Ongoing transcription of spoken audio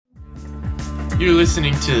You're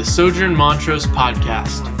listening to the Sojourn Montrose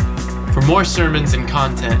podcast. For more sermons and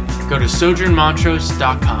content, go to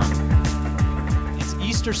sojournmontrose.com.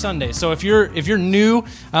 Easter Sunday. So if you're new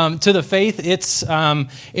to the faith, it's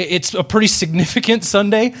a pretty significant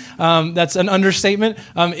Sunday. That's an understatement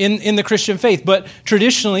in the Christian faith. But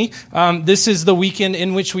traditionally, this is the weekend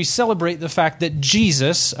in which we celebrate the fact that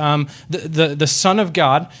Jesus, the Son of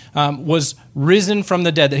God, was risen from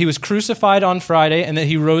the dead, that he was crucified on Friday and that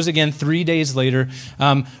he rose again 3 days later,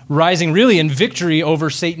 rising really in victory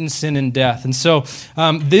over Satan, sin, and death. And so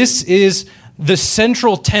this is the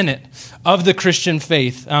central tenet of the Christian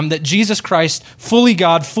faith, that Jesus Christ, fully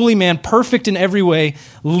God, fully man, perfect in every way,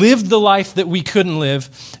 lived the life that we couldn't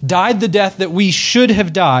live, died the death that we should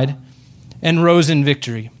have died, and rose in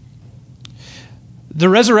victory. The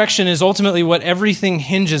resurrection is ultimately what everything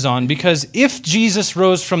hinges on, because if Jesus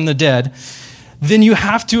rose from the dead, then you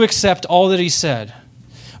have to accept all that he said.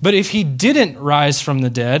 But if he didn't rise from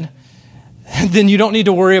the dead, then you don't need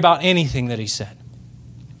to worry about anything that he said.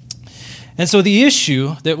 And so the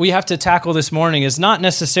issue that we have to tackle this morning is not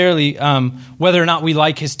necessarily whether or not we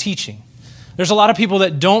like his teaching. There's a lot of people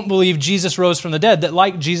that don't believe Jesus rose from the dead that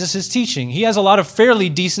like Jesus' teaching. He has a lot of fairly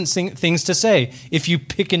decent things to say if you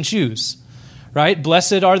pick and choose, right?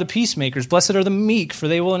 Blessed are the peacemakers. Blessed are the meek, for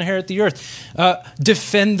they will inherit the earth.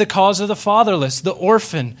 Defend the cause of the fatherless, the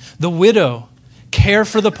orphan, the widow. Care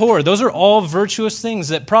for the poor. Those are all virtuous things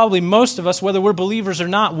that probably most of us, whether we're believers or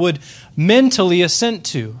not, would mentally assent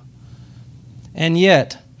to. And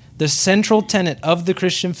yet, the central tenet of the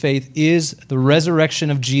Christian faith is the resurrection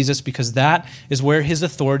of Jesus, because that is where his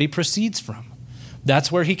authority proceeds from.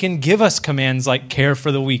 That's where he can give us commands like care for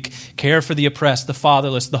the weak, care for the oppressed, the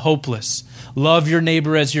fatherless, the hopeless. Love your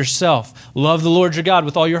neighbor as yourself. Love the Lord your God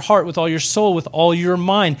with all your heart, with all your soul, with all your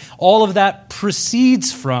mind. All of that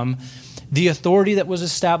proceeds from the authority that was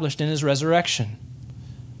established in his resurrection.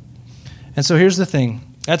 And so here's the thing.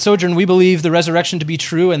 At Sojourn, we believe the resurrection to be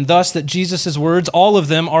true, and thus that Jesus' words, all of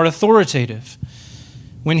them, are authoritative.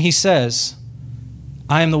 When he says,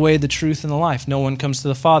 I am the way, the truth, and the life. No one comes to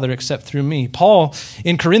the Father except through me. Paul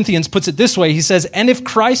in Corinthians puts it this way. He says, and if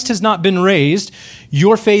Christ has not been raised,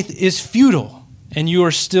 your faith is futile, and you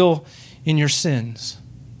are still in your sins.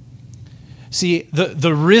 See,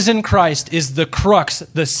 the risen Christ is the crux,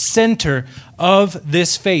 the center of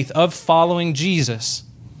this faith, of following Jesus.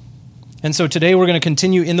 And so today we're going to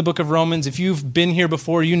continue in the book of Romans. If you've been here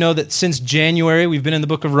before, you know that since January we've been in the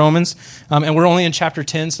book of Romans, and we're only in chapter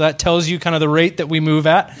 10, so that tells you kind of the rate that we move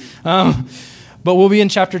at. But we'll be in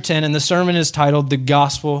chapter 10, and the sermon is titled The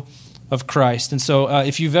Gospel of Christ. And so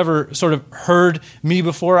if you've ever sort of heard me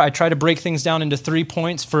before, I try to break things down into 3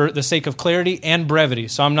 points for the sake of clarity and brevity.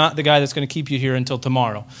 So I'm not the guy that's going to keep you here until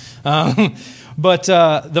tomorrow. But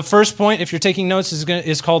the first point, if you're taking notes,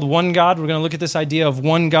 is called One God. We're going to look at this idea of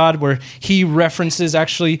one God, where he references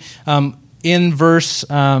actually in verse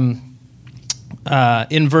 11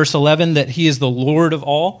 that he is the Lord of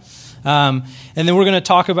all. And then we're going to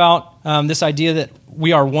talk about this idea that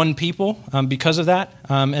we are one people because of that,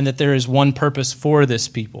 and that there is one purpose for this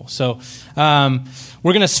people. So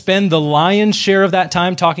we're going to spend the lion's share of that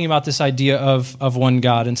time talking about this idea of one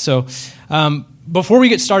God. And so before we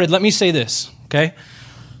get started, let me say this. Okay?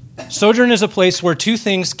 Sojourn is a place where two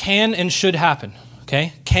things can and should happen.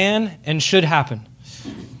 Okay? Can and should happen.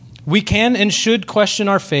 We can and should question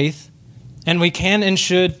our faith, and we can and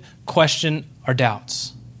should question our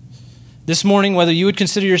doubts. This morning, whether you would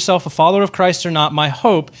consider yourself a follower of Christ or not, my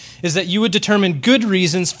hope is that you would determine good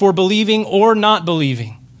reasons for believing or not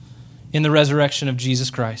believing in the resurrection of Jesus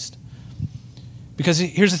Christ. Because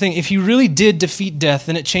here's the thing, if he really did defeat death,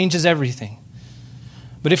 then it changes everything.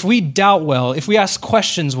 But if we doubt well, if we ask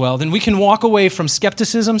questions well, then we can walk away from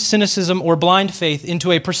skepticism, cynicism, or blind faith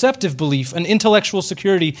into a perceptive belief, an intellectual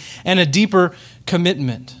security, and a deeper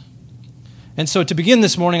commitment. And so to begin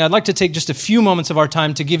this morning, I'd like to take just a few moments of our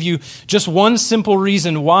time to give you just one simple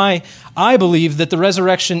reason why I believe that the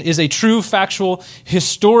resurrection is a true, factual,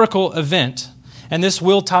 historical event. And this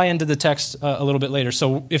will tie into the text a little bit later.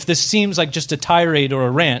 So if this seems like just a tirade or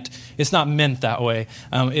a rant, it's not meant that way.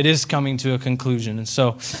 It is coming to a conclusion. And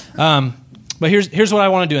so, but here's what I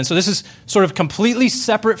want to do. And so this is sort of completely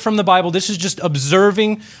separate from the Bible. This is just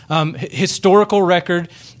observing historical record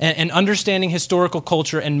and understanding historical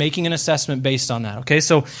culture and making an assessment based on that. Okay,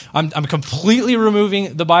 so I'm completely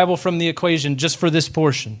removing the Bible from the equation just for this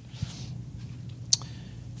portion.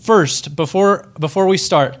 First, before we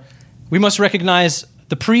start, we must recognize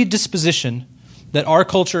the predisposition that our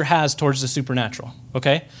culture has towards the supernatural,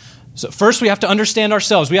 okay? So first we have to understand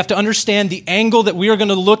ourselves. We have to understand the angle that we are going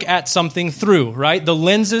to look at something through, right? The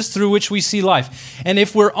lenses through which we see life. And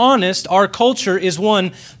if we're honest, our culture is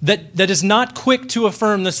one that is not quick to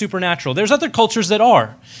affirm the supernatural. There's other cultures that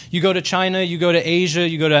are. You go to China, you go to Asia,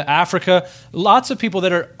 you go to Africa, lots of people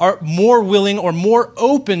that are more willing or more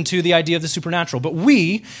open to the idea of the supernatural. But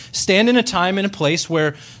we stand in a time and a place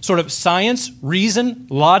where sort of science, reason,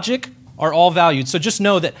 logic are all valued. So just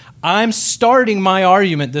know that I'm starting my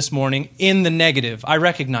argument this morning in the negative. I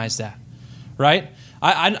recognize that, right?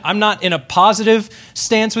 I'm not in a positive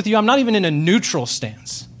stance with you. I'm not even in a neutral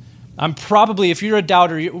stance. I'm probably, if you're a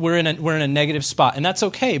doubter, we're in a negative spot, and that's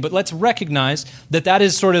okay. But let's recognize that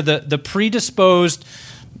is sort of the predisposed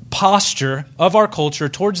posture of our culture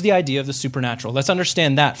towards the idea of the supernatural. Let's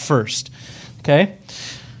understand that first, okay?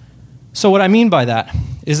 So what I mean by that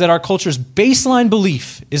is that our culture's baseline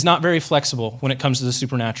belief is not very flexible when it comes to the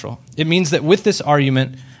supernatural. It means that with this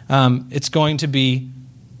argument, it's going to be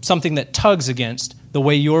something that tugs against the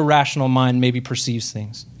way your rational mind maybe perceives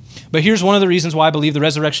things. But here's one of the reasons why I believe the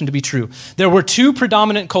resurrection to be true. There were two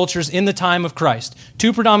predominant cultures in the time of Christ.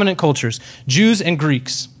 Two predominant cultures, Jews and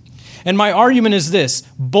Greeks. And my argument is this: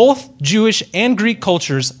 both Jewish and Greek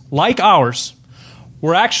cultures, like ours,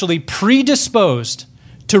 were actually predisposed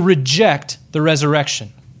to reject the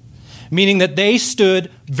resurrection, meaning that they stood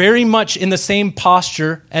very much in the same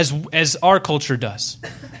posture as our culture does,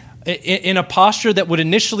 in a posture that would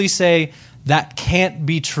initially say, that can't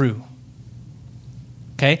be true.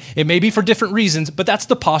 Okay? It may be for different reasons, but that's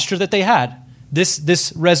the posture that they had.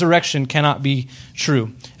 This resurrection cannot be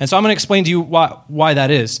true. And so I'm going to explain to you why that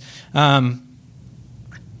is.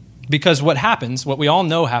 Because what we all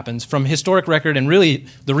know happens from historic record, and really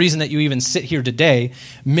the reason that you even sit here today,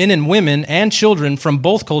 men and women and children from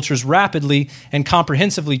both cultures rapidly and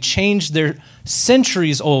comprehensively changed their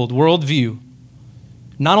centuries-old worldview,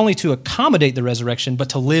 not only to accommodate the resurrection, but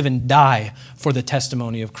to live and die for the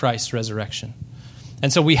testimony of Christ's resurrection.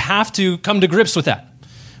 And so we have to come to grips with that.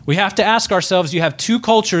 We have to ask ourselves, you have two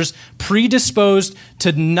cultures predisposed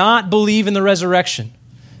to not believe in the resurrection.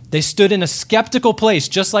 They stood in a skeptical place,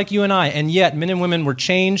 just like you and I, and yet men and women were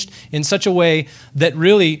changed in such a way that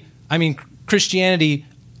really, Christianity,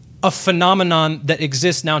 a phenomenon that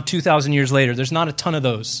exists now 2,000 years later. There's not a ton of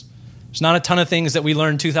those. There's not a ton of things that we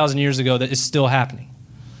learned 2,000 years ago that is still happening.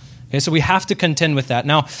 Okay, so we have to contend with that.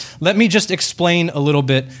 Now, let me just explain a little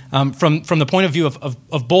bit from the point of view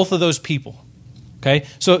of both of those people. Okay,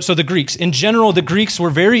 so the Greeks. In general, the Greeks were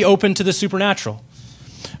very open to the supernatural.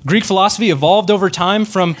 Greek philosophy evolved over time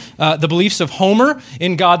from the beliefs of Homer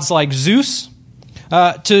in gods like Zeus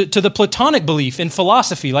to the Platonic belief in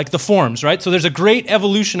philosophy like the forms, right? So there's a great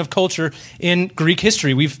evolution of culture in Greek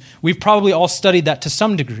history. We've probably all studied that to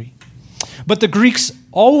some degree. But the Greeks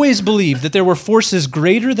always believed that there were forces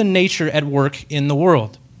greater than nature at work in the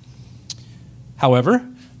world. However,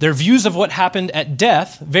 their views of what happened at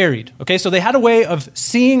death varied. Okay, so they had a way of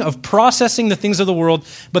seeing, of processing the things of the world,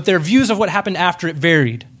 but their views of what happened after it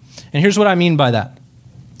varied. And here's what I mean by that.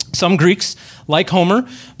 Some Greeks, like Homer,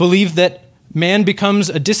 believed that man becomes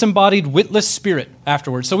a disembodied, witless spirit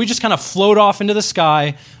afterwards. So we just kind of float off into the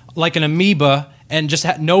sky like an amoeba and just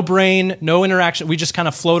had no brain, no interaction. We just kind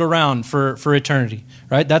of float around for eternity,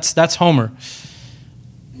 right? That's Homer.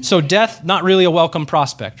 So death, not really a welcome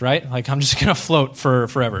prospect, right? Like I'm just going to float for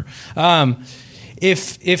forever.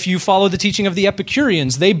 If you follow the teaching of the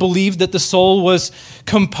Epicureans, they believed that the soul was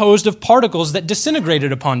composed of particles that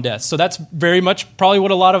disintegrated upon death. So that's very much probably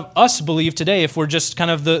what a lot of us believe today if we're just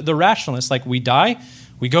kind of the rationalists. Like we die,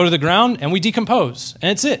 we go to the ground, and we decompose.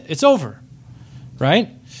 And it's it. It's over, right?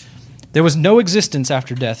 There was no existence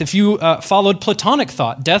after death. If you followed Platonic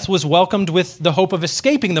thought, death was welcomed with the hope of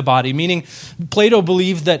escaping the body, meaning Plato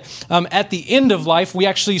believed that at the end of life, we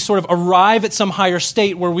actually sort of arrive at some higher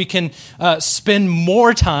state where we can spend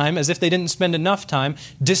more time, as if they didn't spend enough time,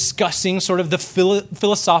 discussing sort of the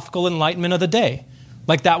philosophical enlightenment of the day.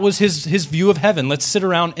 Like that was his view of heaven. Let's sit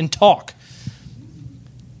around and talk.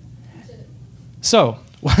 So,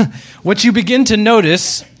 what you begin to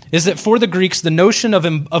notice is that for the Greeks, the notion of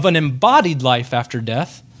an embodied life after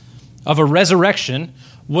death, of a resurrection,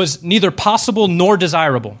 was neither possible nor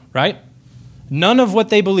desirable, right? None of what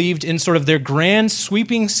they believed in sort of their grand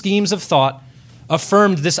sweeping schemes of thought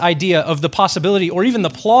affirmed this idea of the possibility or even the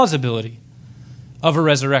plausibility of a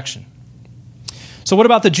resurrection. So what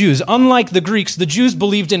about the Jews? Unlike the Greeks, the Jews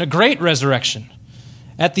believed in a great resurrection.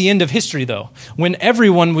 At the end of history, though, when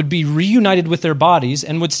everyone would be reunited with their bodies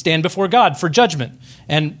and would stand before God for judgment,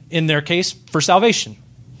 and in their case, for salvation,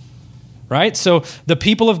 right? So the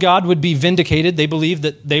people of God would be vindicated. They believed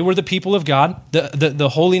that they were the people of God, the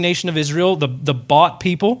holy nation of Israel, the bought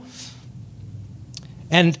people.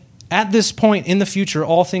 And at this point in the future,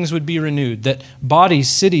 all things would be renewed, that bodies,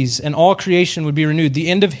 cities, and all creation would be renewed. The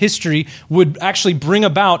end of history would actually bring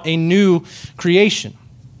about a new creation.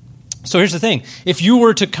 So here's the thing. If you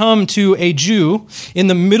were to come to a Jew in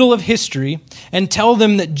the middle of history and tell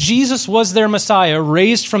them that Jesus was their Messiah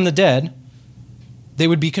raised from the dead, they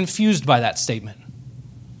would be confused by that statement.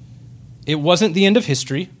 It wasn't the end of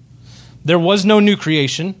history. There was no new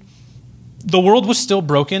creation. The world was still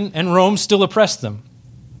broken and Rome still oppressed them.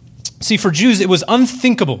 See, for Jews, it was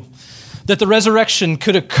unthinkable that the resurrection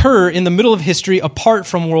could occur in the middle of history apart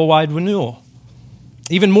from worldwide renewal.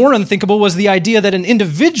 Even more unthinkable was the idea that an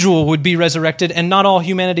individual would be resurrected and not all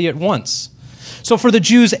humanity at once. So for the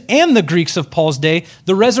Jews and the Greeks of Paul's day,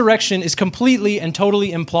 the resurrection is completely and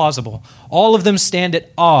totally implausible. All of them stand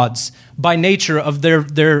at odds by nature of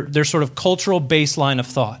their sort of cultural baseline of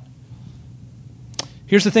thought.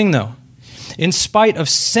 Here's the thing, though. In spite of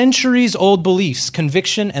centuries-old beliefs,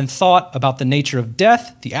 conviction, and thought about the nature of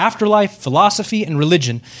death, the afterlife, philosophy, and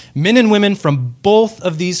religion, men and women from both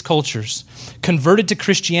of these cultures converted to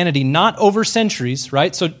Christianity not over centuries,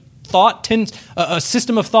 right? So a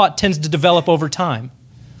system of thought tends to develop over time.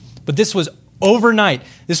 But this was overnight.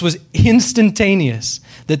 This was instantaneous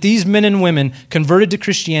that these men and women converted to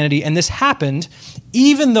Christianity, and this happened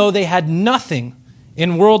even though they had nothing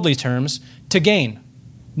in worldly terms to gain.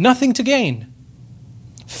 Nothing to gain.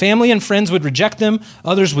 Family and friends would reject them.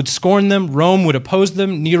 Others would scorn them. Rome would oppose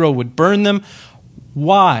them. Nero would burn them.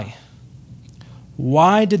 Why?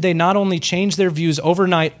 Why did they not only change their views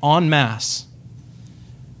overnight en masse,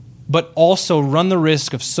 but also run the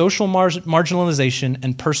risk of social marginalization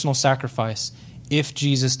and personal sacrifice if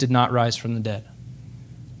Jesus did not rise from the dead?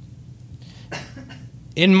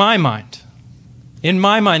 In my mind,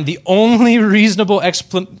 the only reasonable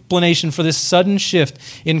explanation for this sudden shift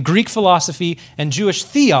in Greek philosophy and Jewish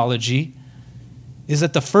theology is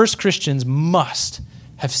that the first Christians must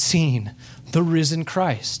have seen the risen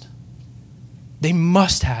Christ. They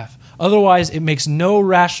must have. Otherwise, it makes no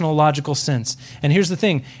rational, logical sense. And here's the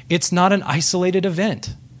thing. It's not an isolated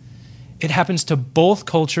event. It happens to both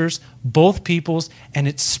cultures, both peoples, and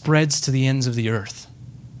it spreads to the ends of the earth.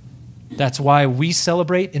 That's why we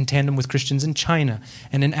celebrate in tandem with Christians in China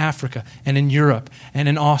and in Africa and in Europe and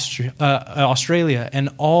in Australia and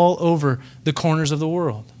all over the corners of the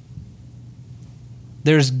world.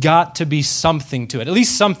 There's got to be something to it, at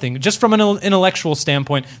least something. Just from an intellectual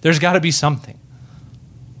standpoint, there's got to be something.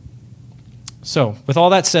 So, with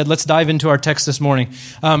all that said, let's dive into our text this morning.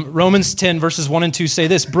 Romans 10, verses 1 and 2 say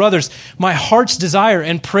this: "Brothers, my heart's desire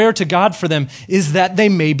and prayer to God for them is that they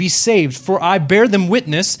may be saved. For I bear them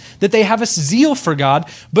witness that they have a zeal for God,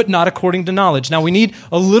 but not according to knowledge." Now, we need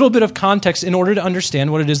a little bit of context in order to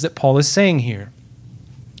understand what it is that Paul is saying here.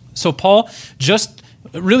 So, Paul,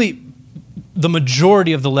 the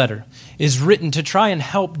majority of the letter is written to try and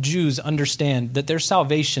help Jews understand that their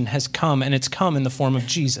salvation has come, and it's come in the form of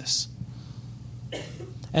Jesus.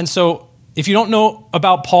 And so, if you don't know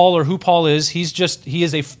about Paul or who Paul is, he's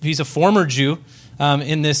a former Jew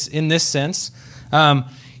in this sense.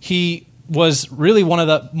 He was really one of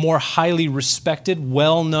the more highly respected,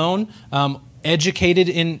 well-known, educated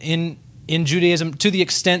in Judaism, to the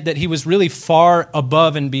extent that he was really far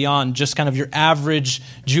above and beyond just kind of your average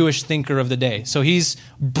Jewish thinker of the day. So he's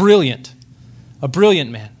brilliant, a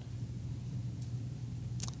brilliant man.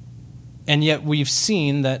 And yet we've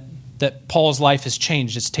seen that Paul's life has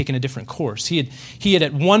changed. It's taken a different course. He had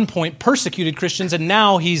at one point persecuted Christians, and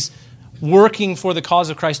now he's working for the cause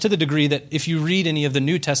of Christ to the degree that if you read any of the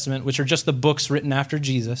New Testament, which are just the books written after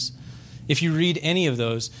Jesus, if you read any of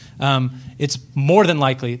those, it's more than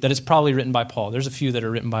likely that it's probably written by Paul. There's a few that are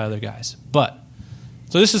written by other guys.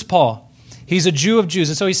 So this is Paul. He's a Jew of Jews.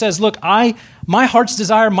 And so he says, look, my heart's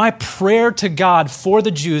desire, my prayer to God for the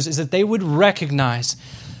Jews is that they would recognize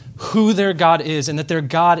who their God is, and that their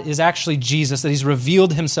God is actually Jesus, that he's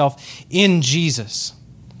revealed himself in Jesus.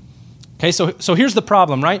 Okay, so here's the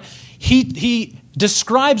problem, right? He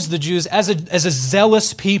describes the Jews as a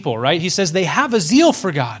zealous people, right? He says they have a zeal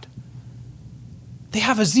for God. They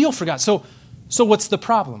have a zeal for God. So what's the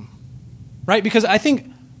problem, right? Because I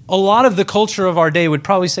think a lot of the culture of our day would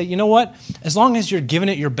probably say, you know what? As long as you're giving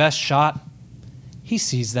it your best shot, he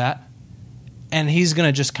sees that, and he's going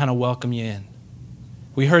to just kind of welcome you in.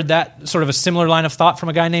 We heard that sort of a similar line of thought from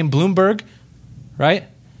a guy named Bloomberg, right?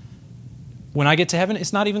 When I get to heaven,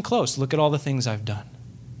 it's not even close. Look at all the things I've done.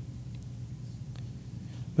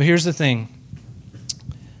 But here's the thing.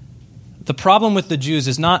 The problem with the Jews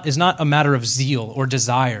is not a matter of zeal or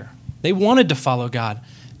desire. They wanted to follow God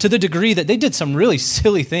to the degree that they did some really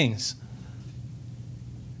silly things.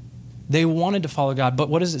 They wanted to follow God, but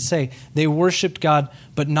what does it say? They worshiped God,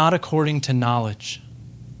 but not according to knowledge.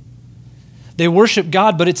 They worship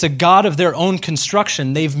God, but it's a God of their own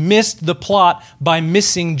construction. They've missed the plot by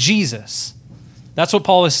missing Jesus. That's what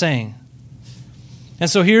Paul is saying. And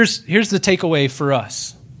so here's the takeaway for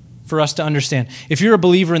us to understand. If you're a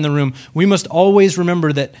believer in the room, we must always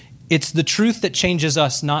remember that it's the truth that changes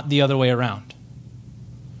us, not the other way around.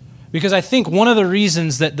 Because I think one of the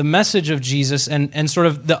reasons that the message of Jesus and sort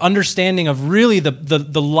of the understanding of really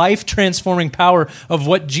the life-transforming power of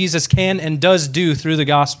what Jesus can and does do through the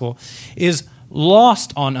gospel is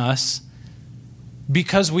lost on us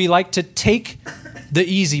because we like to take the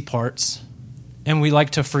easy parts and we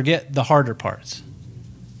like to forget the harder parts.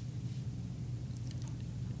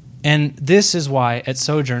 And this is why at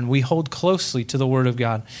Sojourn we hold closely to the Word of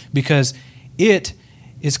God, because it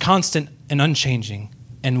is constant and unchanging.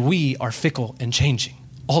 And we are fickle and changing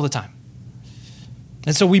all the time.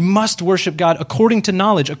 And so we must worship God according to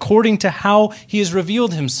knowledge, according to how He has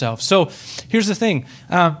revealed Himself. So here's the thing.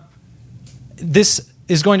 This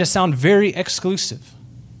is going to sound very exclusive,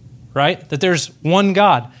 right? That there's one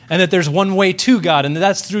God and that there's one way to God, and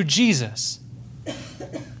that's through Jesus.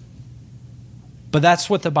 But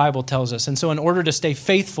that's what the Bible tells us. And so in order to stay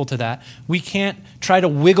faithful to that, we can't try to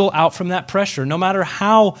wiggle out from that pressure, no matter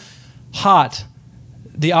how hot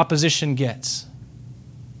the opposition gets,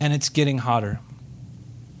 and it's getting hotter.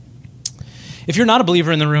 If you're not a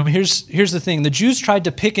believer in the room, here's the thing. The Jews tried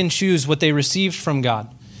to pick and choose what they received from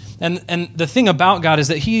God. And the thing about God is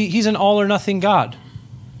that He's an all-or-nothing God.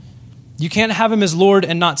 You can't have Him as Lord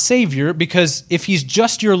and not Savior, because if He's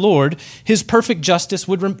just your Lord, His perfect justice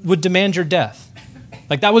would demand your death.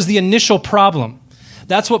 Like, that was the initial problem.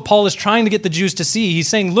 That's what Paul is trying to get the Jews to see. He's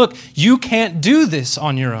saying, look, you can't do this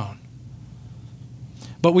on your own.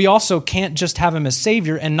 But we also can't just have Him as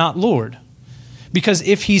Savior and not Lord. Because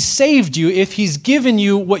if He's saved you, if He's given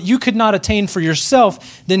you what you could not attain for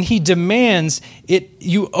yourself, then He demands it.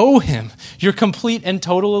 You owe Him your complete and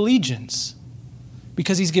total allegiance.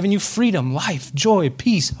 Because He's given you freedom, life, joy,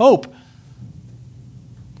 peace, hope.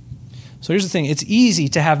 So here's the thing. It's easy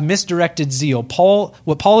to have misdirected zeal.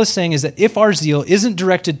 What Paul is saying is that if our zeal isn't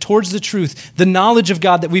directed towards the truth, the knowledge of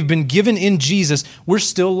God that we've been given in Jesus, we're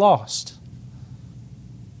still lost.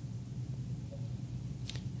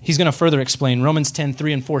 He's going to further explain. Romans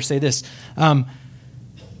 10:3-4 say this.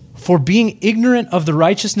 For being ignorant of the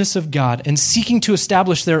righteousness of God and seeking to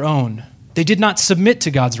establish their own, they did not submit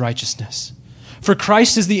to God's righteousness. For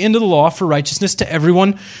Christ is the end of the law for righteousness to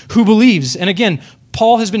everyone who believes. And again,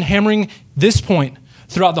 Paul has been hammering this point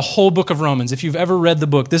throughout the whole book of Romans. If you've ever read the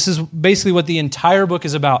book, this is basically what the entire book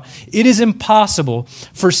is about. It is impossible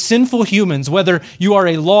for sinful humans, whether you are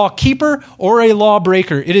a law keeper or a law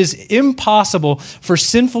breaker, it is impossible for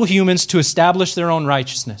sinful humans to establish their own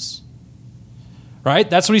righteousness. Right?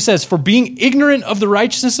 That's what he says. For being ignorant of the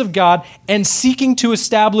righteousness of God and seeking to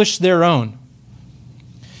establish their own.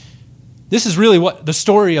 This is really what the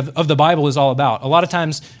story of the Bible is all about. A lot of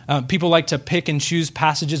times people like to pick and choose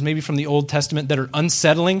passages maybe from the Old Testament that are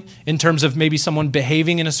unsettling in terms of maybe someone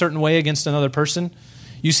behaving in a certain way against another person.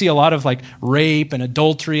 You see a lot of like rape and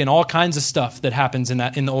adultery and all kinds of stuff that happens in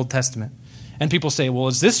the Old Testament. And people say, well,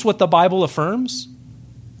 is this what the Bible affirms?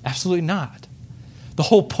 Absolutely not. The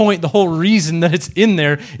whole point, the whole reason that it's in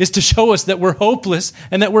there is to show us that we're hopeless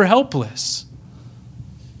and that we're helpless.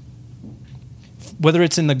 Whether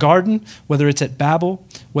it's in the garden, whether it's at Babel,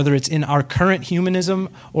 whether it's in our current humanism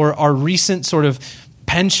or our recent sort of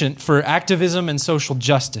penchant for activism and social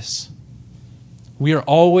justice, we are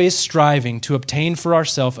always striving to obtain for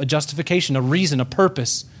ourselves a justification, a reason, a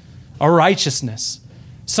purpose, a righteousness,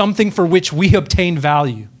 something for which we obtain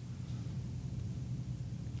value.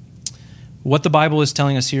 What the Bible is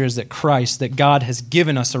telling us here is that Christ, that God has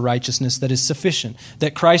given us a righteousness that is sufficient,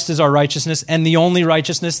 that Christ is our righteousness and the only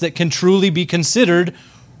righteousness that can truly be considered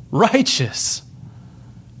righteous.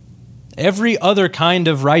 Every other kind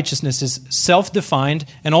of righteousness is self-defined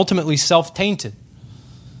and ultimately self-tainted.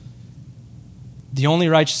 The only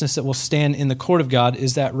righteousness that will stand in the court of God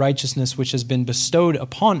is that righteousness which has been bestowed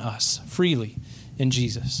upon us freely in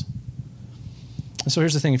Jesus. And so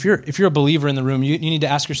here's the thing. If you're a believer in the room, you need to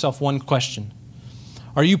ask yourself one question.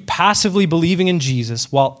 Are you passively believing in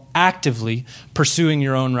Jesus while actively pursuing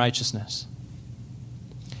your own righteousness?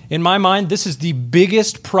 In my mind, this is the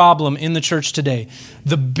biggest problem in the church today.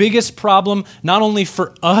 The biggest problem not only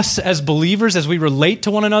for us as believers as we relate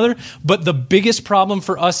to one another, but the biggest problem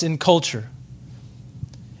for us in culture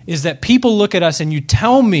is that people look at us and you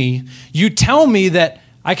tell me that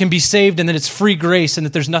I can be saved and that it's free grace and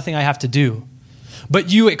that there's nothing I have to do. But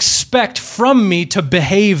you expect from me to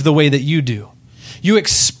behave the way that you do. You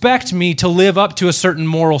expect me to live up to a certain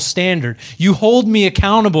moral standard. You hold me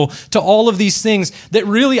accountable to all of these things that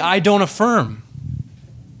really I don't affirm.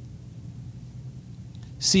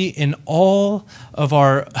 See, in all of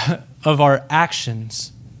our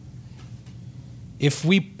actions, if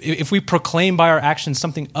we proclaim by our actions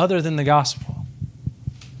something other than the gospel,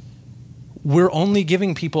 we're only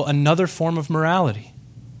giving people another form of morality.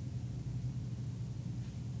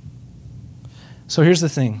 So here's the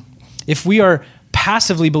thing. If we are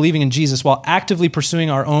passively believing in Jesus while actively pursuing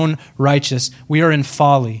our own righteousness, we are in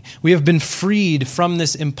folly. We have been freed from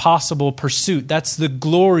this impossible pursuit. That's the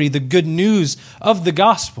glory, the good news of the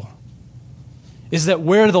gospel, is that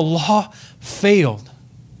where the law failed,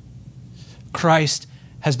 Christ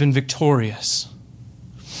has been victorious.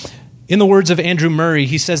 In the words of Andrew Murray,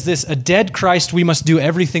 he says this: a dead Christ we must do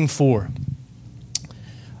everything for.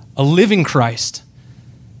 A living Christ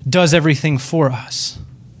does everything for us.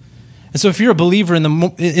 And so if you're a believer in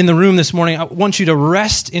the room this morning, I want you to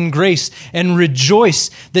rest in grace and rejoice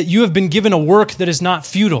that you have been given a work that is not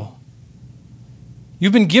futile.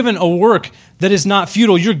 You've been given a work that is not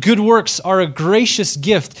futile. Your good works are a gracious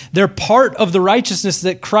gift. They're part of the righteousness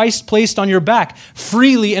that Christ placed on your back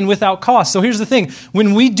freely and without cost. So here's the thing.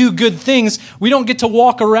 When we do good things, we don't get to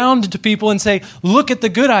walk around to people and say, look at the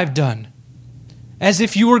good I've done, as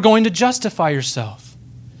if you were going to justify yourself.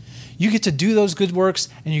 You get to do those good works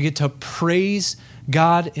and you get to praise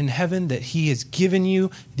God in heaven that He has given you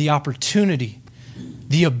the opportunity,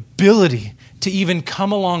 the ability to even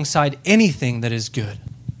come alongside anything that is good.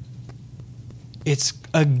 It's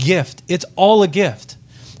a gift. It's all a gift.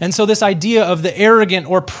 And so this idea of the arrogant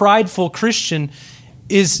or prideful Christian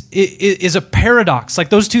is a paradox. Like,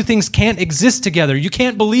 those two things can't exist together. You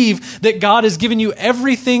can't believe that God has given you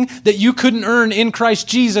everything that you couldn't earn in Christ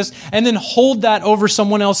Jesus and then hold that over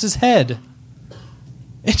someone else's head.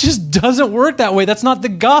 It just doesn't work that way. That's not the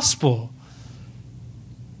gospel.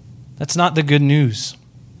 That's not the good news.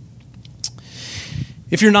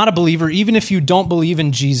 If you're not a believer, even if you don't believe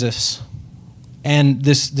in Jesus and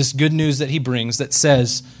this good news that He brings that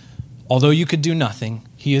says, although you could do nothing,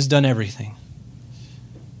 He has done everything.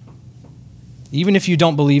 Even if you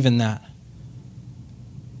don't believe in that,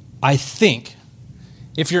 I think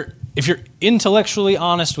if you're intellectually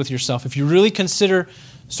honest with yourself, if you really consider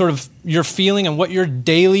sort of your feeling and what your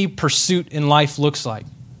daily pursuit in life looks like,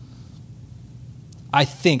 I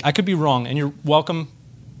think, I could be wrong, and you're welcome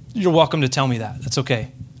to tell me that. That's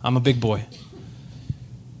okay. I'm a big boy.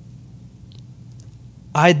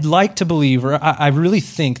 I'd like to believe, or I really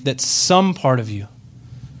think that some part of you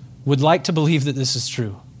would like to believe that this is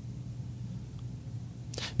true.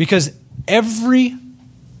 Because everything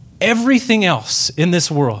else in this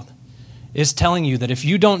world is telling you that if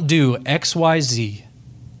you don't do X, Y, Z,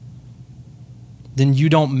 then you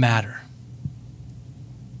don't matter.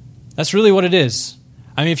 That's really what it is.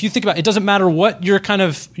 I mean, if you think about it, it doesn't matter what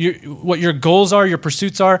what your goals are, your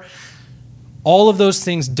pursuits are. All of those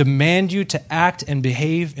things demand you to act and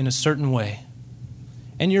behave in a certain way.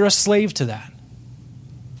 And you're a slave to that.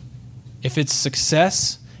 If it's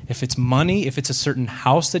success, if it's money, if it's a certain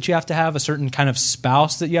house that you have to have, a certain kind of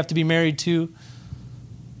spouse that you have to be married to,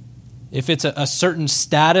 if it's a certain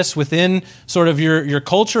status within sort of your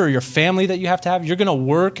culture or your family that you have to have, you're going to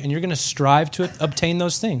work and you're going to strive to obtain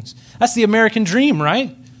those things. That's the American dream,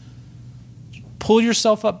 right? Pull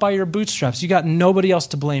yourself up by your bootstraps. You got nobody else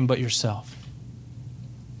to blame but yourself.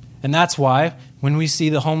 And that's why when we see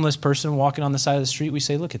the homeless person walking on the side of the street, we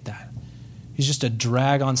say, look at that. He's just a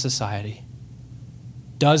drag on society.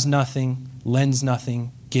 Does nothing, lends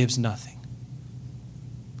nothing, gives nothing.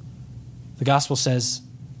 The gospel says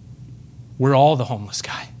we're all the homeless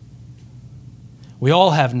guy. We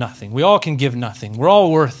all have nothing. We all can give nothing. We're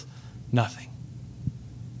all worth nothing.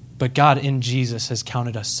 But God in Jesus has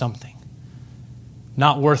counted us something.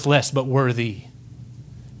 Not worthless, but worthy.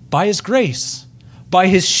 By His grace. By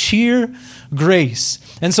His sheer grace.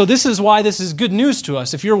 And so this is why this is good news to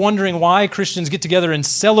us. If you're wondering why Christians get together and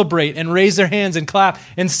celebrate and raise their hands and clap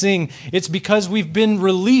and sing, it's because we've been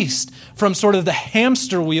released from sort of the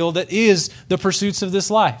hamster wheel that is the pursuits of this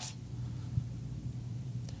life.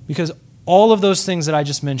 Because all of those things that I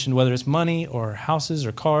just mentioned, whether it's money or houses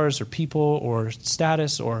or cars or people or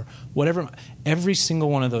status or whatever, every single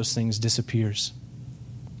one of those things disappears.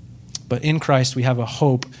 But in Christ we have a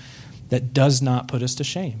hope that does not put us to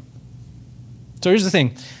shame. So here's the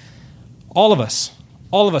thing. All of us,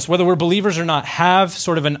 whether we're believers or not, have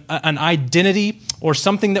sort of an identity or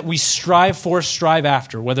something that we strive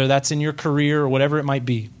after, whether that's in your career or whatever it might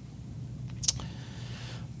be.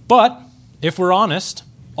 But if we're honest,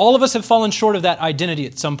 All of us have fallen short of that identity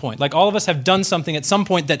at some point. Like all of us have done something at some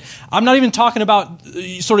point that I'm not even talking about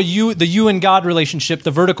sort of the you and God relationship,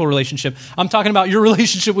 the vertical relationship. I'm talking about your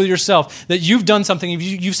relationship with yourself, that you've done something,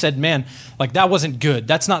 you've said, man, like that wasn't good.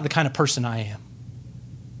 That's not the kind of person I am.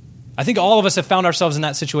 I think all of us have found ourselves in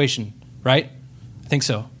that situation, right? I think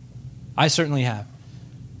so. I certainly have.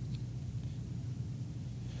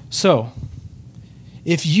 So,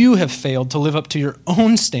 if you have failed to live up to your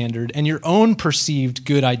own standard and your own perceived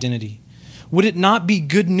good identity, would it not be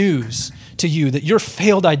good news to you that your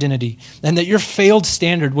failed identity and that your failed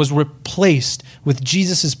standard was replaced with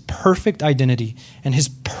Jesus' perfect identity and his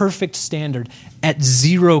perfect standard at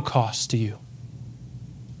zero cost to you?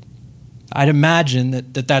 I'd imagine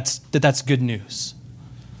that's good news.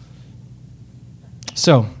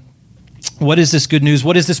 So, what is this good news?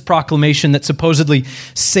 What is this proclamation that supposedly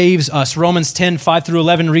saves us? Romans 10, 5 through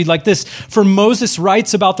 11 read like this. For Moses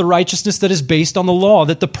writes about the righteousness that is based on the law,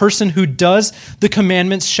 that the person who does the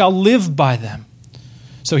commandments shall live by them.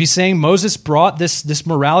 So he's saying Moses brought this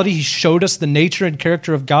morality. He showed us the nature and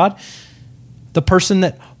character of God. The person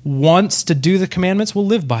that wants to do the commandments will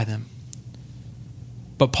live by them.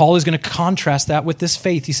 But Paul is going to contrast that with this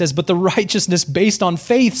faith. He says, but the righteousness based on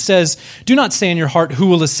faith says, do not say in your heart, who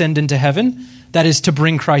will ascend into heaven? That is to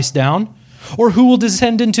bring Christ down. Or who will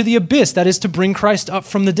descend into the abyss? That is to bring Christ up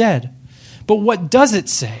from the dead. But what does it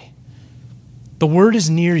say? The word is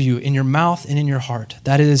near you, in your mouth and in your heart.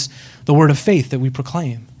 That is the word of faith that we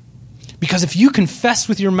proclaim. Because if you confess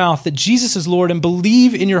with your mouth that Jesus is Lord and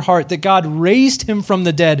believe in your heart that God raised him from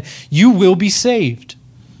the dead, you will be saved.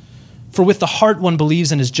 For with the heart one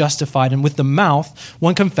believes and is justified, and with the mouth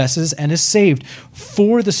one confesses and is saved.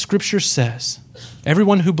 For the scripture says,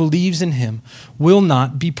 everyone who believes in him will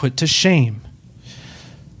not be put to shame.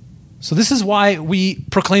 So this is why we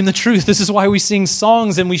proclaim the truth. This is why we sing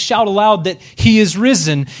songs and we shout aloud that he is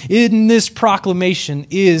risen. In this proclamation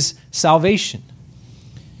is salvation.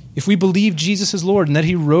 If we believe Jesus is Lord and that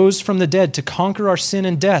he rose from the dead to conquer our sin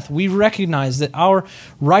and death, we recognize that our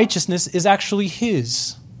righteousness is actually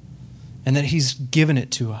his, and that he's given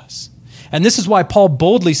it to us. And this is why Paul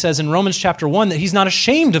boldly says in Romans chapter 1 that he's not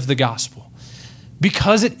ashamed of the gospel,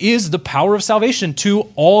 because it is the power of salvation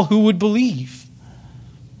to all who would believe.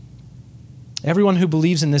 Everyone who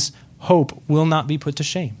believes in this hope will not be put to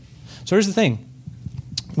shame. So here's the thing.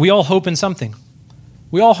 We all hope in something.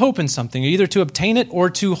 We all hope in something, either to obtain it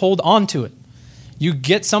or to hold on to it. You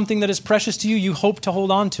get something that is precious to you, you hope to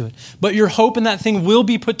hold on to it. But your hope in that thing will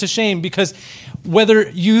be put to shame, because whether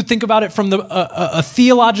you think about it from a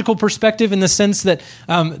theological perspective in the sense that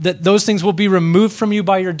that those things will be removed from you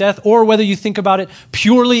by your death, or whether you think about it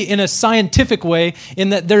purely in a scientific way in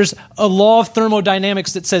that there's a law of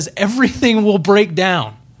thermodynamics that says everything will break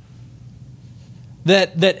down.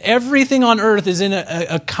 That everything on earth is in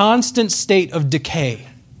a constant state of decay.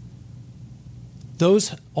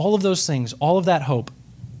 All of those things, all of that hope,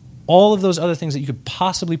 all of those other things that you could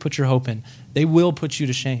possibly put your hope in, they will put you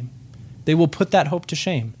to shame. They will put that hope to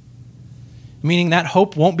shame. Meaning that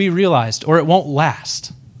hope won't be realized, or it won't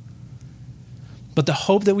last. But the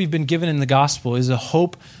hope that we've been given in the gospel is a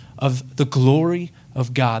hope of the glory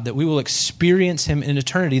of God, that we will experience him in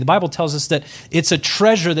eternity. The Bible tells us that it's a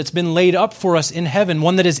treasure that's been laid up for us in heaven,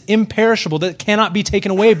 one that is imperishable, that cannot be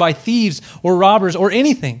taken away by thieves or robbers or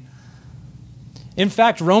anything. In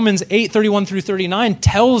fact, Romans 8:31 through 39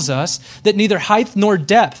 tells us that neither height nor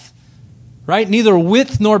depth, right? Neither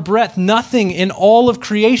width nor breadth, nothing in all of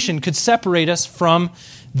creation could separate us from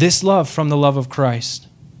this love, from the love of Christ.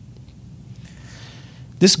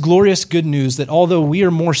 This glorious good news that although we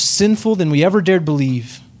are more sinful than we ever dared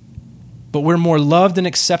believe, but we're more loved and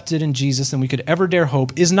accepted in Jesus than we could ever dare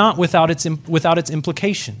hope, is not without its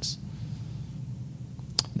implications.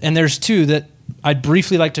 And there's two that I'd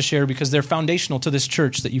briefly like to share because they're foundational to this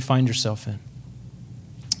church that you find yourself in.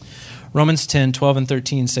 Romans 10, 12 and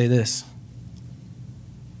 13 say this.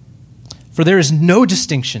 For there is no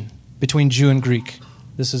distinction between Jew and Greek.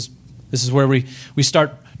 This is where we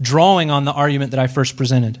start drawing on the argument that I first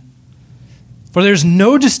presented. For there is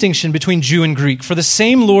no distinction between Jew and Greek, for the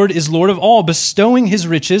same Lord is Lord of all, bestowing his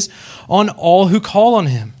riches on all who call on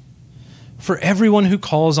him. For everyone who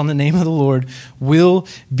calls on the name of the Lord will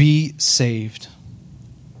be saved.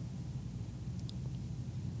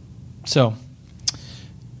 So,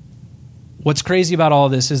 what's crazy about all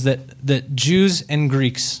of this is that Jews and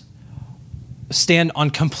Greeks stand on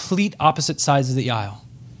complete opposite sides of the aisle.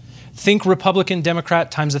 Think Republican, Democrat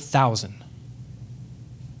times 1,000.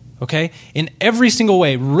 Okay? In every single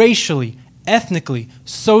way, racially, ethnically,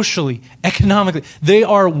 socially, economically, they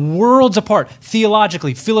are worlds apart,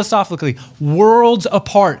 theologically, philosophically, worlds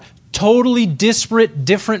apart, totally disparate,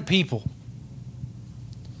 different people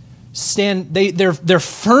they're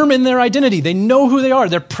firm in their identity. They know who they are.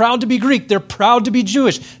 They're proud to be Greek. They're proud to be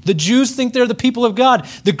Jewish. The Jews think they're the people of God.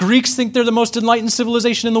 The Greeks think they're the most enlightened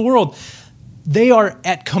civilization in the world. They are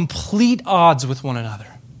at complete odds with one another.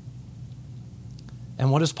 And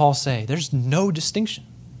what does Paul say? There's no distinction.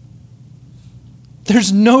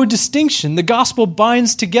 There's no distinction. The gospel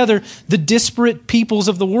binds together the disparate peoples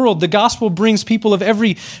of the world. The gospel brings people of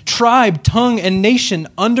every tribe, tongue, and nation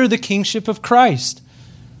under the kingship of Christ.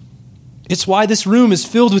 It's why this room is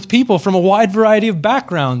filled with people from a wide variety of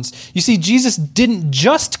backgrounds. You see, Jesus didn't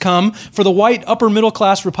just come for the white, upper middle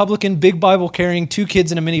class, Republican, big Bible carrying 2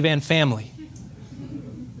 kids in a minivan family.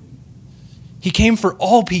 He came for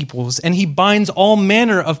all peoples, and he binds all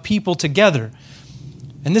manner of people together.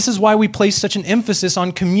 And this is why we place such an emphasis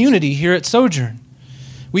on community here at Sojourn.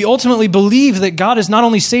 We ultimately believe that God has not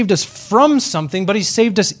only saved us from something, but he's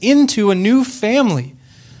saved us into a new family.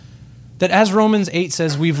 That as Romans 8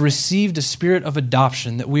 says, we've received a spirit of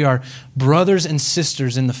adoption, that we are brothers and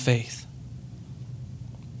sisters in the faith.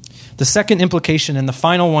 The second implication and the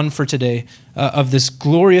final one for today of this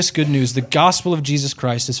glorious good news, the gospel of Jesus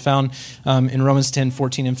Christ, is found in Romans 10,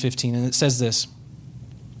 14 and 15. And it says this: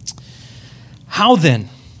 how then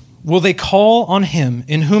will they call on him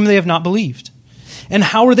in whom they have not believed? And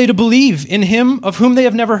how are they to believe in him of whom they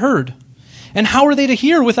have never heard? And how are they to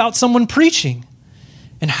hear without someone preaching?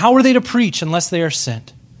 And how are they to preach unless they are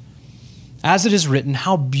sent? As it is written,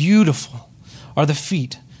 how beautiful are the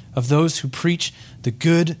feet of those who preach the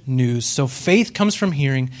good news. So faith comes from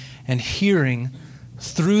hearing, and hearing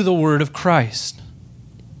through the word of Christ.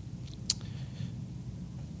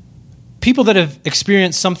 People that have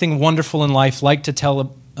experienced something wonderful in life like to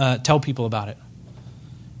tell people about it.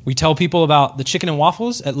 We tell people about the chicken and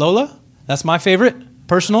waffles at Lola. That's my favorite,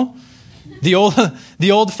 personal. The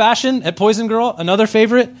old fashioned at Poison Girl, another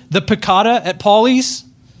favorite. The piccata at Paulie's,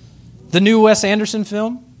 the new Wes Anderson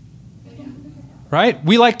film. Right?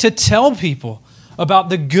 We like to tell people about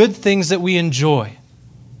the good things that we enjoy.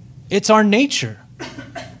 It's our nature.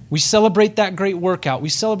 We celebrate that great workout. We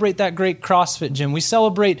celebrate that great CrossFit gym. We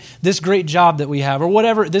celebrate this great job that we have, or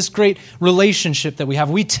whatever, this great relationship that we have.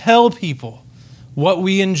 We tell people what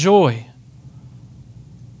we enjoy.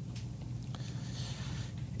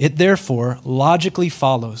 It therefore logically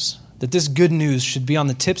follows that this good news should be on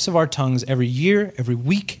the tips of our tongues every year, every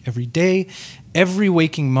week, every day, every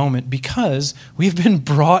waking moment, because we've been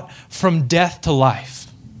brought from death to life.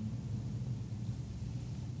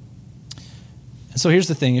 And so here's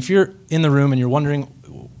the thing. If you're in the room and you're wondering,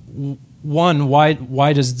 one,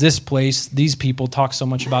 why does this place, these people talk so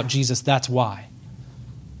much about Jesus? That's why.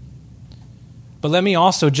 But let me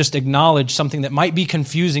also just acknowledge something that might be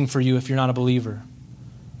confusing for you if you're not a believer.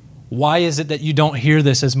 Why is it that you don't hear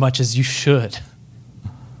this as much as you should?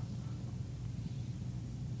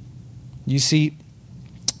 You see,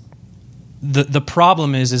 the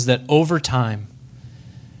problem is that over time,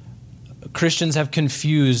 Christians have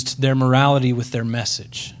confused their morality with their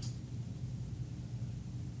message.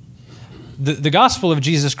 The gospel of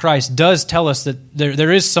Jesus Christ does tell us that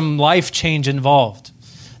there is some life change involved.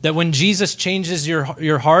 That when Jesus changes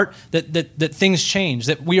your heart, that things change,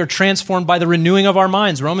 that we are transformed by the renewing of our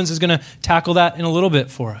minds. Romans is going to tackle that in a little bit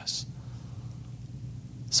for us.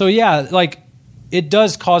 So yeah, it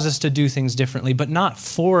does cause us to do things differently, but not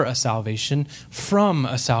for a salvation, from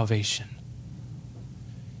a salvation.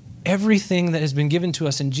 Everything that has been given to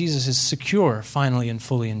us in Jesus is secure, finally and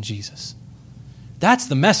fully in Jesus. That's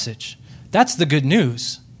the message. That's the good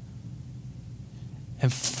news.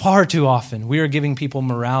 And far too often, we are giving people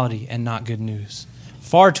morality and not good news.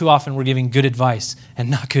 Far too often, we're giving good advice and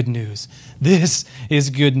not good news. This is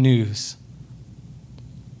good news.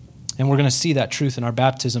 And we're going to see that truth in our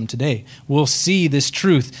baptism today. We'll see this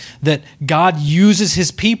truth that God uses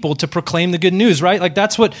his people to proclaim the good news, right?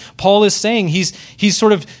 That's what Paul is saying. He's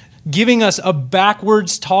sort of giving us a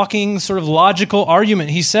backwards talking, sort of logical argument.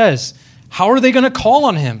 He says, how are they going to call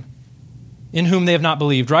on him in whom they have not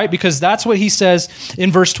believed, right? Because that's what he says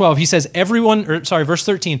in verse 12. He says, verse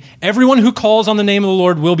 13, everyone who calls on the name of the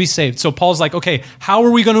Lord will be saved. So Paul's like, okay, how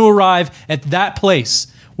are we going to arrive at that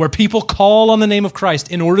place where people call on the name of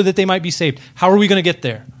Christ in order that they might be saved? How are we going to get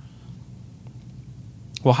there?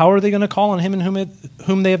 Well, how are they going to call on him in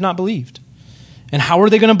whom they have not believed? And how are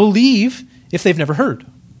they going to believe if they've never heard?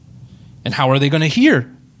 And how are they going to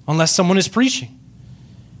hear unless someone is preaching?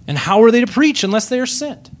 And how are they to preach unless they are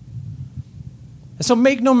sent? And so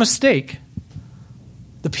make no mistake,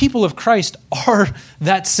 the people of Christ are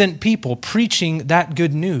that sent people preaching that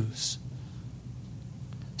good news.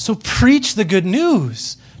 So preach the good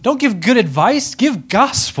news. Don't give good advice, give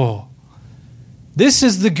gospel. This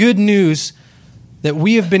is the good news that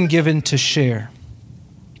we have been given to share.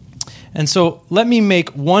 And so let me make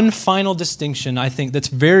one final distinction, I think, that's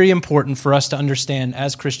very important for us to understand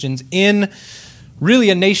as Christians in really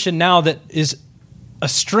a nation now that is a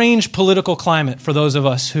strange political climate for those of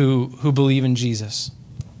us who believe in Jesus.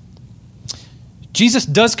 Jesus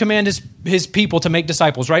does command his people to make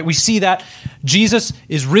disciples, right? We see that Jesus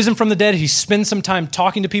is risen from the dead. He spends some time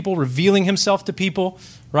talking to people, revealing himself to people,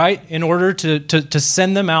 right, in order to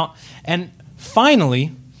send them out. And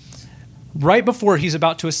finally, right before he's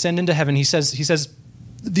about to ascend into heaven, he says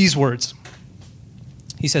these words.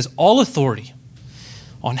 He says, all authority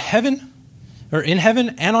on heaven, or in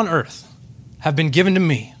heaven and on earth, have been given to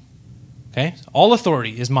me. Okay? All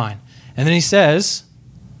authority is mine. And then he says,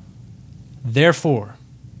 therefore.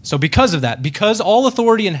 So because of that, because all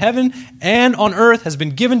authority in heaven and on earth has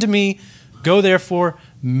been given to me, go therefore,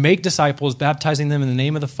 make disciples, baptizing them in the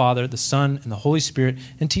name of the Father, the Son, and the Holy Spirit,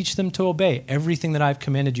 and teach them to obey everything that I've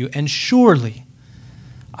commanded you. And surely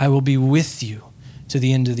I will be with you to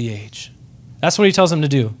the end of the age. That's what he tells them to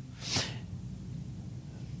do.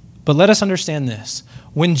 But let us understand this.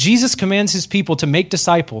 When Jesus commands his people to make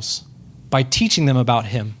disciples by teaching them about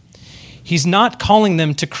him, he's not calling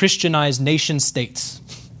them to Christianize nation states.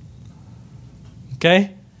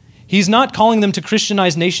 Okay? He's not calling them to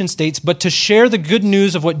Christianize nation states, but to share the good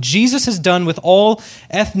news of what Jesus has done with all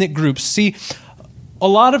ethnic groups. See, a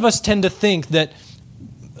lot of us tend to think that,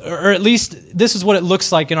 or at least this is what it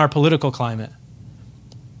looks like in our political climate,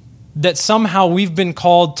 that somehow we've been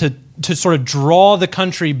called to sort of draw the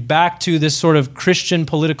country back to this sort of Christian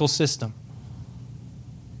political system.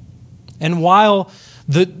 And while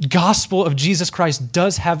the gospel of Jesus Christ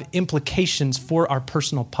does have implications for our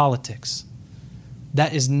personal politics,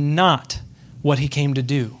 that is not what he came to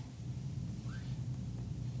do.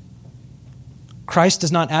 Christ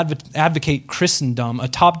does not advocate Christendom, a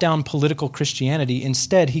top-down political Christianity.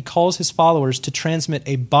 Instead, he calls his followers to transmit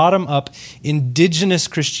a bottom-up indigenous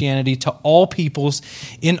Christianity to all peoples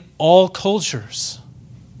in all cultures.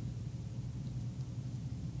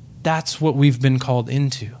 That's what we've been called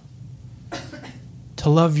into. To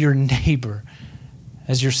love your neighbor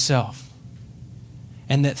as yourself.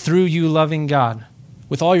 And that through you loving God,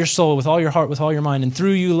 with all your soul, with all your heart, with all your mind, and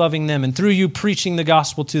through you loving them, and through you preaching the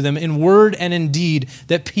gospel to them in word and in deed,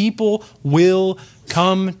 that people will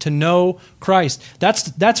come to know Christ.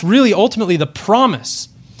 That's really ultimately the promise.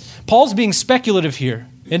 Paul's being speculative here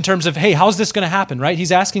in terms of, hey, how's this going to happen, right?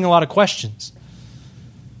 He's asking a lot of questions.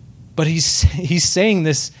 But he's saying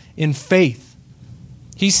this in faith.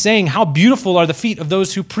 He's saying, how beautiful are the feet of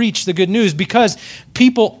those who preach the good news, because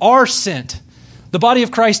people are sent. The body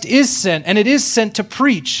of Christ is sent, and it is sent to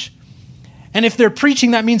preach. And if they're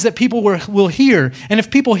preaching, that means that people will hear. And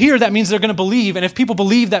if people hear, that means they're going to believe. And if people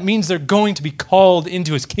believe, that means they're going to be called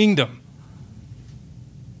into his kingdom.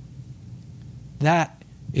 That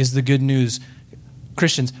is the good news.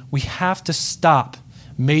 Christians, we have to stop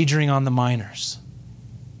majoring on the minors.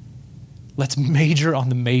 Let's major on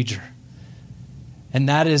the major. And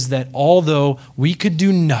that is that although we could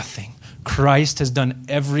do nothing, Christ has done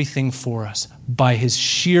everything for us by his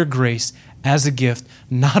sheer grace as a gift,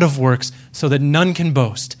 not of works, so that none can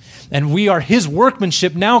boast. And we are his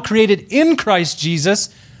workmanship, now created in Christ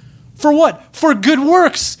Jesus, for what? For good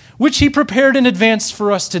works, which he prepared in advance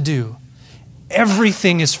for us to do.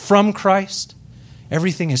 Everything is from Christ,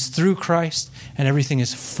 everything is through Christ, and everything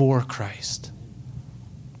is for Christ.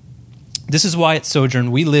 This is why at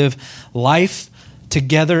Sojourn we live life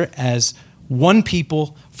together as one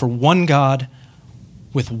people for one God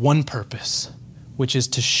with one purpose, which is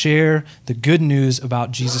to share the good news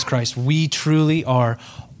about Jesus Christ. We truly are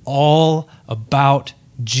all about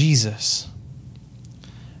Jesus.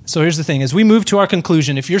 So here's the thing. As we move to our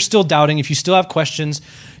conclusion, if you're still doubting, if you still have questions,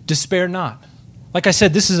 despair not. Like I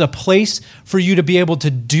said, this is a place for you to be able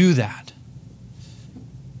to do that.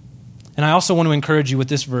 And I also want to encourage you with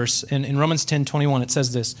this verse. In Romans 10:21, it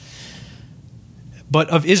says this. But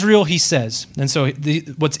of Israel, he says, and so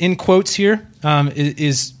what's in quotes here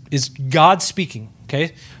is God speaking,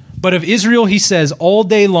 okay? But of Israel, he says, all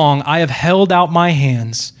day long I have held out my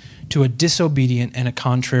hands to a disobedient and a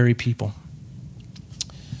contrary people.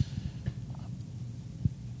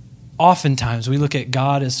 Oftentimes, we look at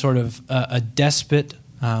God as sort of a despot,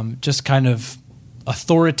 just kind of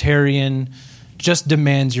authoritarian, just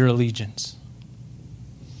demands your allegiance.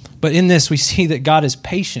 But in this, we see that God is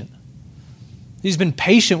patient. He's been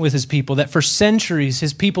patient with his people, that for centuries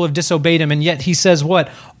his people have disobeyed him, and yet he says what?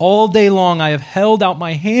 All day long I have held out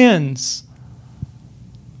my hands.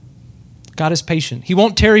 God is patient. He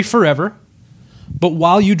won't tarry forever, But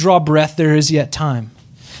while you draw breath, there is yet time.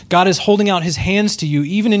 God is holding out his hands to you,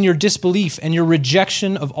 even in your disbelief and your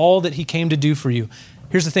rejection of all that he came to do for you.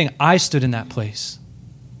 Here's the thing, I stood in that place.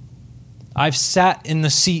 I've sat in the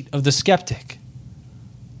seat of the skeptic.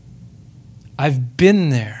 I've been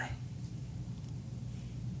there.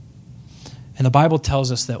 And the Bible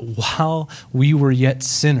tells us that while we were yet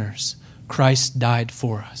sinners, Christ died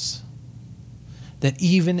for us. That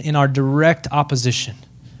even in our direct opposition,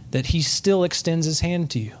 that he still extends his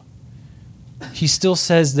hand to you. He still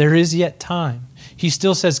says, there is yet time. He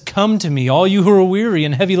still says, come to me, all you who are weary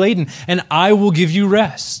and heavy laden, and I will give you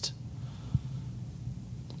rest.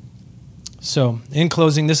 So, in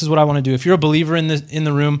closing, this is what I want to do. If you're a believer in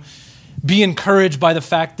the room, be encouraged by the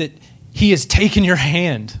fact that he has taken your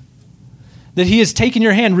hand. That he has taken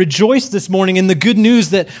your hand. Rejoice this morning in the good news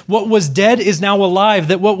that what was dead is now alive,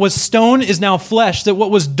 that what was stone is now flesh, that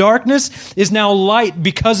what was darkness is now light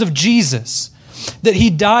because of Jesus, that he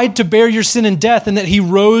died to bear your sin and death, and that he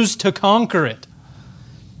rose to conquer it.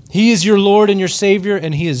 He is your Lord and your Savior,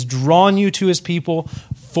 and he has drawn you to his people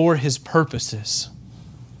for his purposes.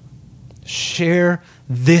 Share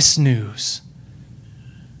this news.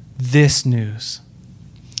 This news.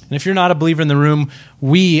 And if you're not a believer in the room,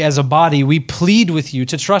 we as a body, we plead with you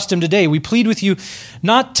to trust him today. We plead with you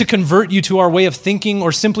not to convert you to our way of thinking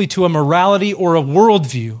or simply to a morality or a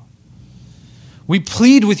worldview. We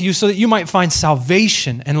plead with you so that you might find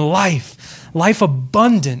salvation and life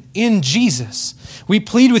abundant in Jesus. We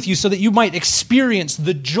plead with you so that you might experience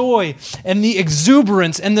the joy and the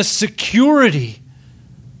exuberance and the security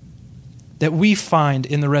that we find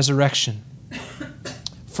in the resurrection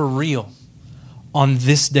for real on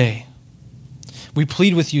this day. We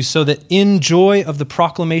plead with you so that in joy of the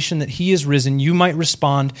proclamation that he is risen, you might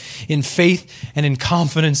respond in faith and in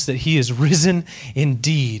confidence that he is risen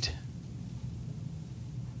indeed.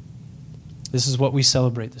 This is what we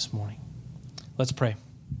celebrate this morning. Let's pray.